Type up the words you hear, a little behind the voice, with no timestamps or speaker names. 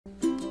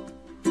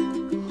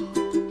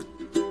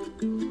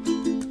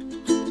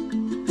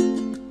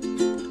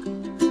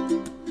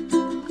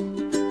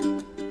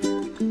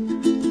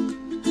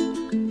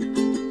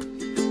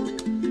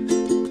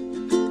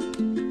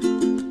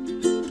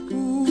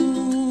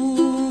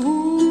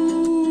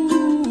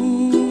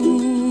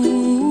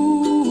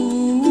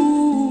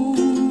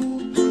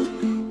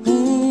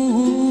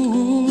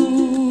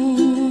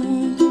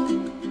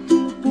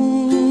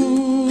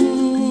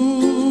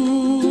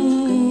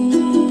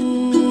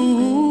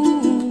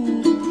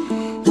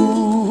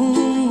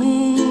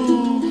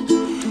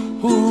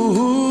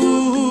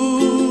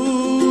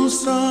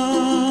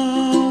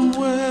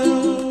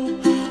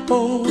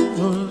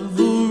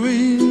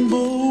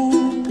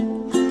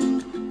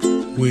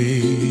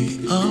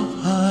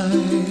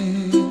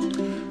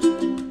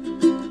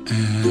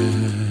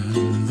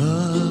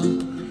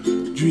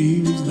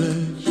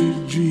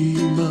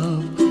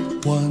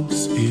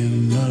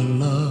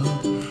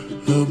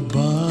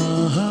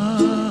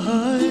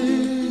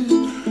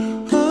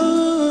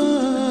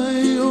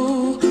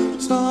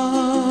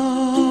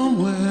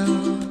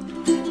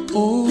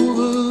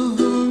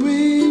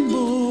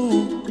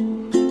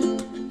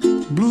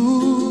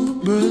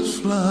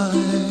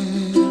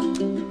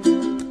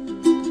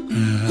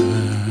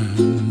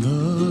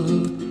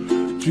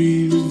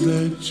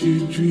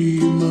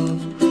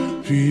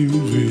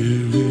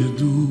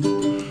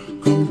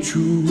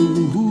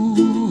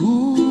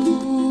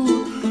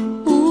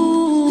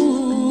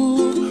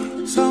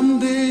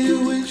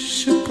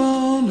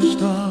the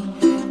star.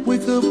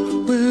 Wake up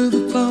where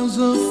the clouds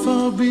are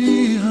far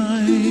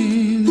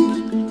behind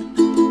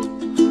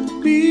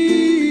me,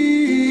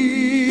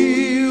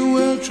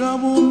 where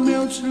trouble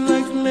melts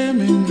like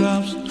lemon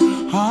drops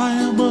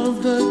high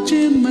above the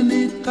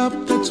chimney top.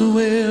 That's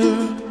where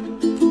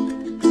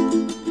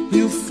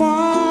you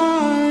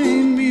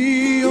find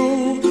me,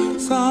 oh,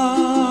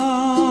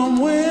 somewhere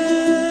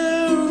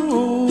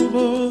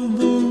over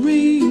the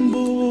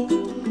rainbow.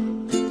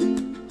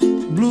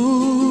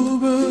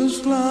 Bluebirds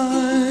fly,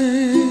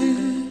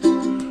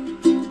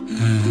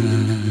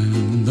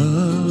 and the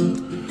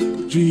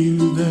dream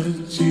that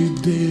you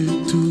dare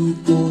to,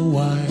 oh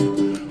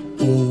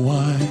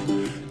why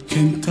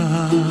can't I?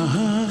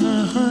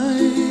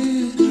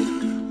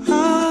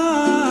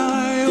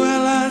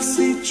 Well, I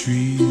see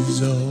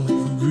trees of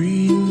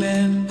green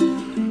and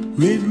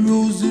red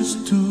roses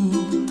too.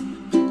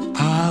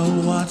 I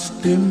watch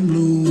them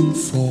bloom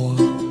for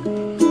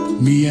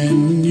me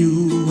and you,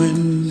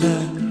 and I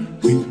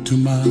think to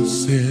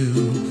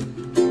myself,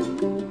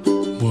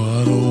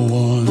 what a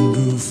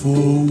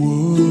wonderful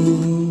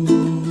world.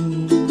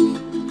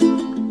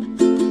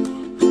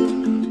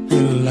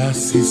 Well, I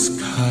see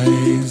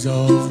skies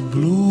of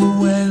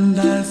blue and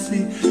I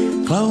see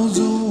clouds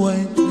of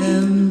white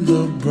and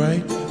the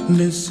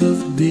brightness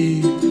of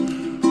day.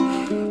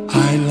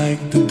 I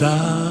like the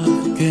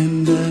dark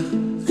and I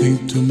think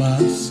to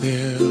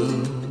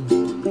myself,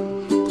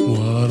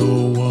 what a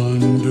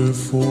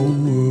wonderful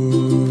world.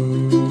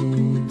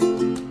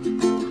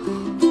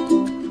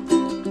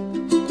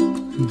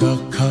 The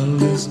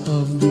colors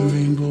of the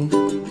rainbow,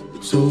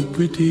 so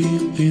pretty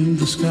in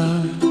the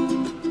sky,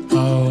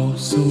 are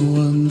also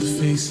on the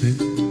faces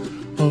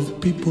of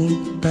people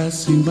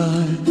passing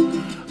by.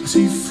 I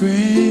see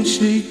friends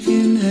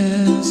shaking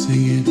hands,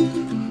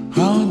 singing,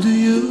 how do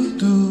you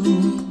do?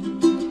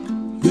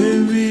 They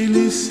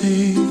really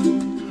say,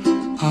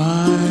 I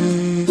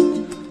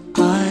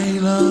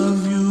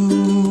love you.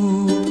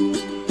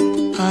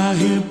 I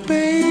hear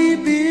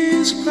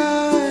babies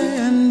cry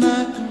and I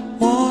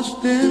watch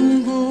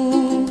them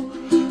grow.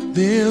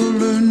 They'll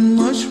learn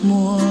much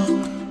more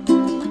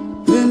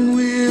than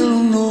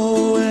we'll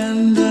know,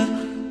 and I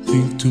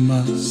think to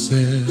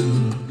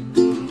myself,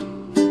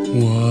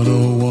 what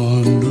a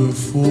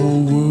wonderful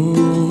world.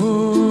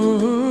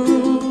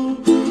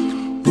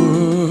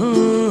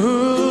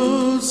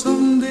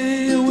 Someday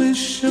I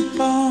wish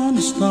upon a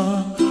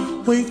star,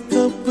 wake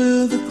up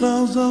where the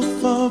clouds are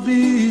far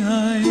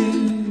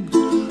behind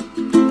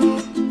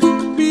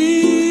me,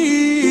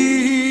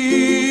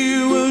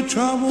 where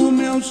trouble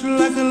melts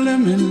like a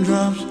lemon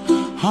drops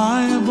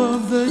high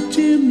above the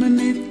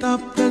chimney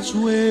top. That's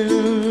where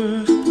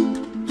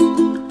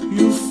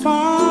you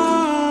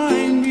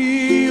find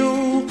me,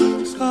 oh,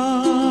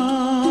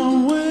 somewhere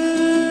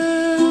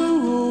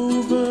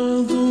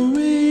over the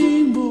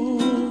rainbow,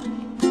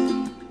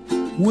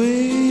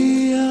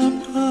 way up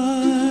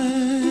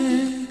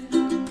high.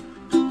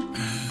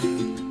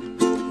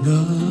 And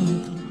the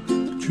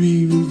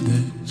dreams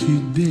that you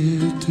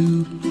dare to,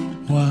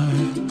 why,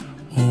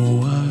 oh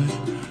why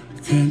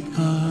can't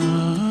I?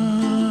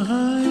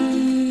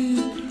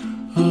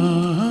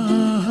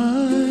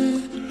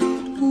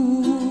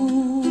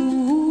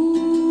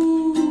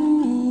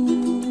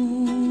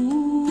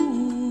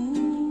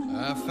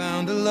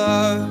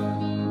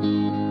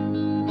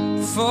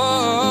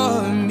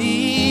 For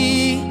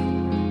me,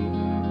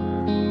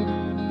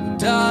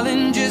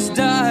 darling, just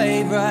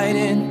dive right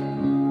in,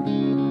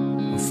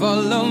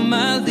 follow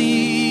my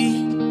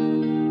lead.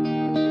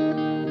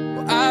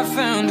 Well, I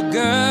found a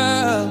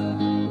girl,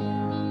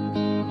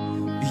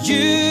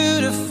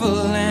 beautiful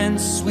and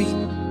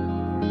sweet.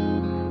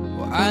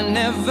 Well, I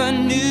never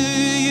knew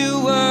you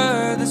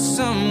were the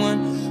someone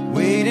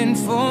waiting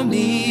for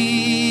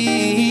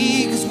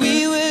me, 'cause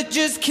we were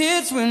just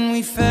kids when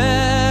we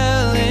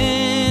fell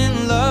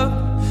in love,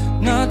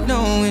 not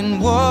knowing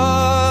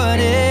what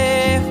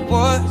it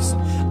was.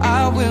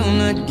 I will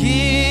not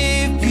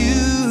give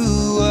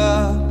you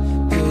up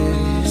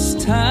this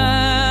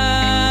time,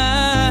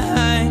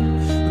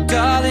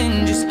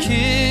 darling, just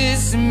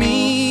kiss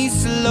me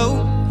slow.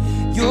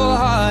 Your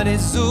heart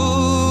is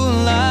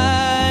all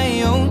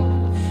I own,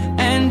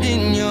 and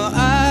in your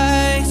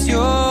eyes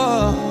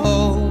you're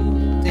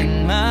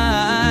holding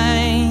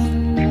mine.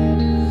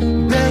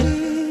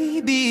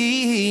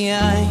 Baby,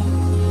 I'm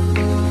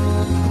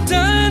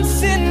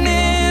dancing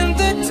in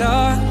the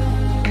dark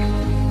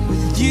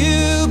with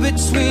you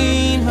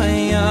between my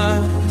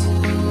arms,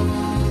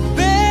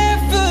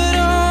 barefoot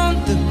on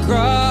the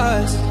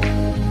grass,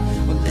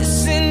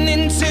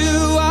 listening to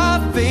our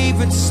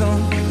favorite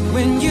song.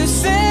 When you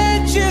said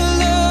you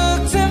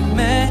looked a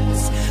mess,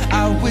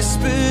 I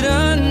whispered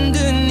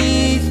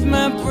underneath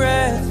my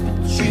breath,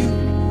 but you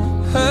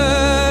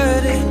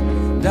heard it,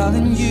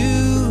 darling, you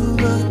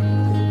look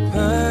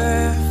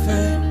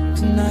perfect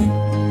tonight.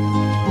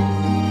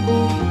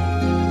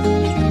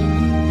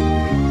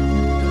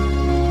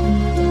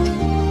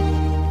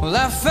 Well,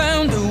 I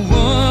found a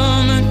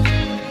woman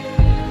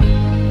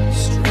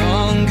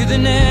stronger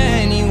than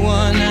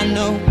anyone I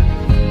know.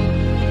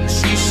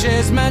 She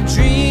shares my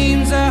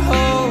dreams, I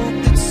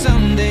hope that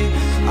someday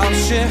I'll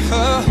share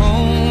her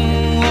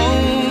home.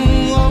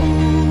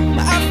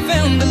 I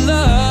found a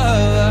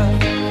love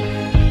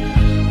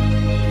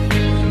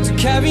to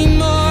carry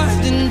more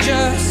than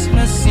just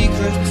my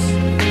secrets,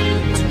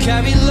 to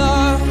carry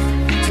love,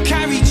 to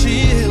carry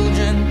children.